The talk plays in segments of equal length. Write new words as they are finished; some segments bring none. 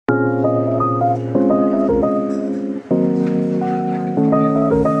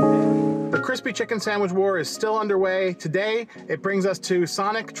crispy chicken sandwich war is still underway. Today, it brings us to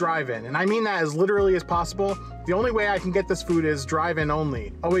Sonic Drive-In, and I mean that as literally as possible. The only way I can get this food is drive-in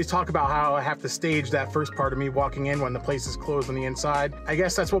only. Always talk about how I have to stage that first part of me walking in when the place is closed on the inside. I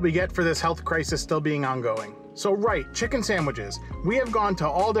guess that's what we get for this health crisis still being ongoing. So right, chicken sandwiches. We have gone to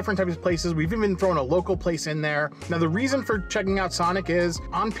all different types of places. We've even thrown a local place in there. Now the reason for checking out Sonic is,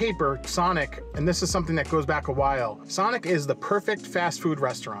 on paper, Sonic, and this is something that goes back a while, Sonic is the perfect fast food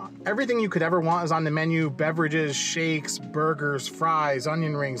restaurant. Everything you could ever want is on the menu: beverages, shakes, burgers, fries,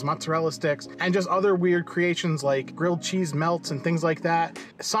 onion rings, mozzarella sticks, and just other weird creations like grilled cheese melts and things like that.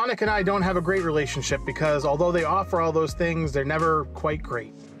 Sonic and I don't have a great relationship because although they offer all those things, they're never quite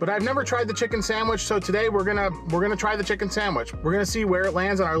great. But I've never tried the chicken sandwich, so today we're gonna try the chicken sandwich. We're gonna see where it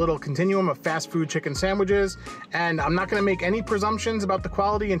lands on our little continuum of fast food chicken sandwiches, and I'm not gonna make any presumptions about the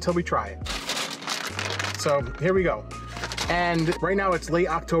quality until we try it. So here we go. And right now it's late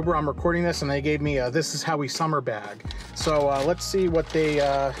October, I'm recording this, and they gave me a This Is How We Summer bag. So let's see what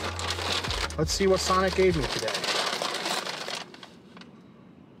Sonic gave me today.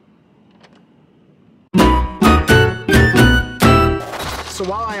 So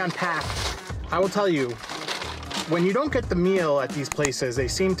while I unpack, I will tell you, when you don't get the meal at these places, they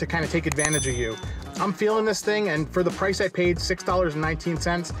seem to kind of take advantage of you. I'm feeling this thing, and for the price I paid,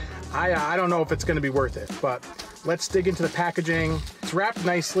 $6.19, I don't know if it's gonna be worth it, but let's dig into the packaging. It's wrapped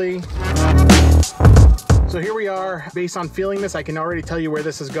nicely. So here we are. Based on feeling this, I can already tell you where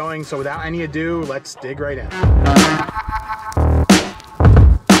this is going, so without any ado, let's dig right in.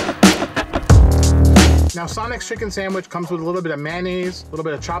 Now Sonic's chicken sandwich comes with a little bit of mayonnaise, a little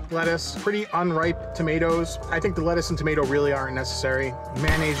bit of chopped lettuce, pretty unripe tomatoes. I think the lettuce and tomato really aren't necessary.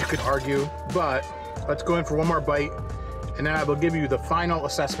 Mayonnaise you could argue, but let's go in for one more bite and then I will give you the final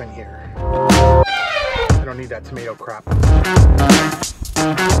assessment here. I don't need that tomato crap.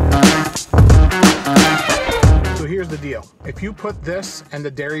 So here's the deal. If you put this and the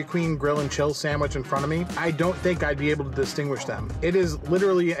Dairy Queen Grill and Chill sandwich in front of me, I don't think I'd be able to distinguish them. It is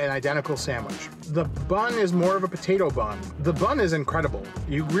literally an identical sandwich. The bun is more of a potato bun. The bun is incredible.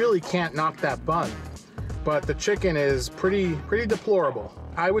 You really can't knock that bun, but the chicken is pretty deplorable.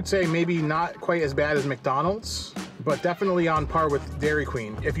 I would say maybe not quite as bad as McDonald's, but definitely on par with Dairy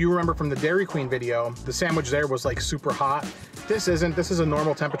Queen. If you remember from the Dairy Queen video, the sandwich there was like super hot. This isn't. This is a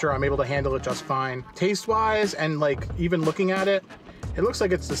normal temperature. I'm able to handle it just fine. Taste-wise, and like even looking at it, it looks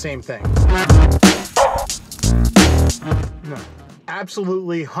like it's the same thing. No.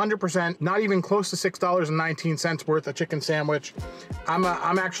 Absolutely 100%, not even close to $6.19 worth of chicken sandwich. I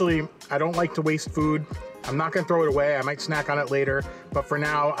don't like to waste food. I'm not gonna throw it away. I might snack on it later, but for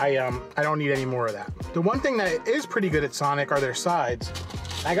now, I don't need any more of that. The one thing that is pretty good at Sonic are their sides.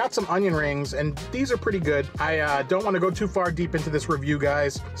 I got some onion rings, and these are pretty good. I don't want to go too far deep into this review,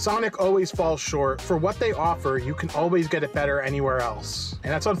 guys. Sonic always falls short. For what they offer, you can always get it better anywhere else.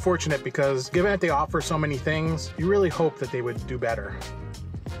 And that's unfortunate because given that they offer so many things, you really hope that they would do better.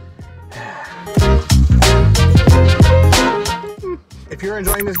 If you're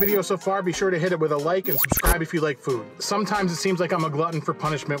enjoying this video so far, be sure to hit it with a like and subscribe if you like food. Sometimes it seems like I'm a glutton for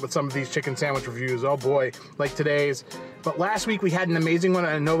punishment with some of these chicken sandwich reviews. Oh boy, like today's. But last week we had an amazing one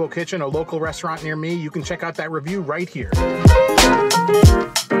at Novo Kitchen, a local restaurant near me. You can check out that review right here.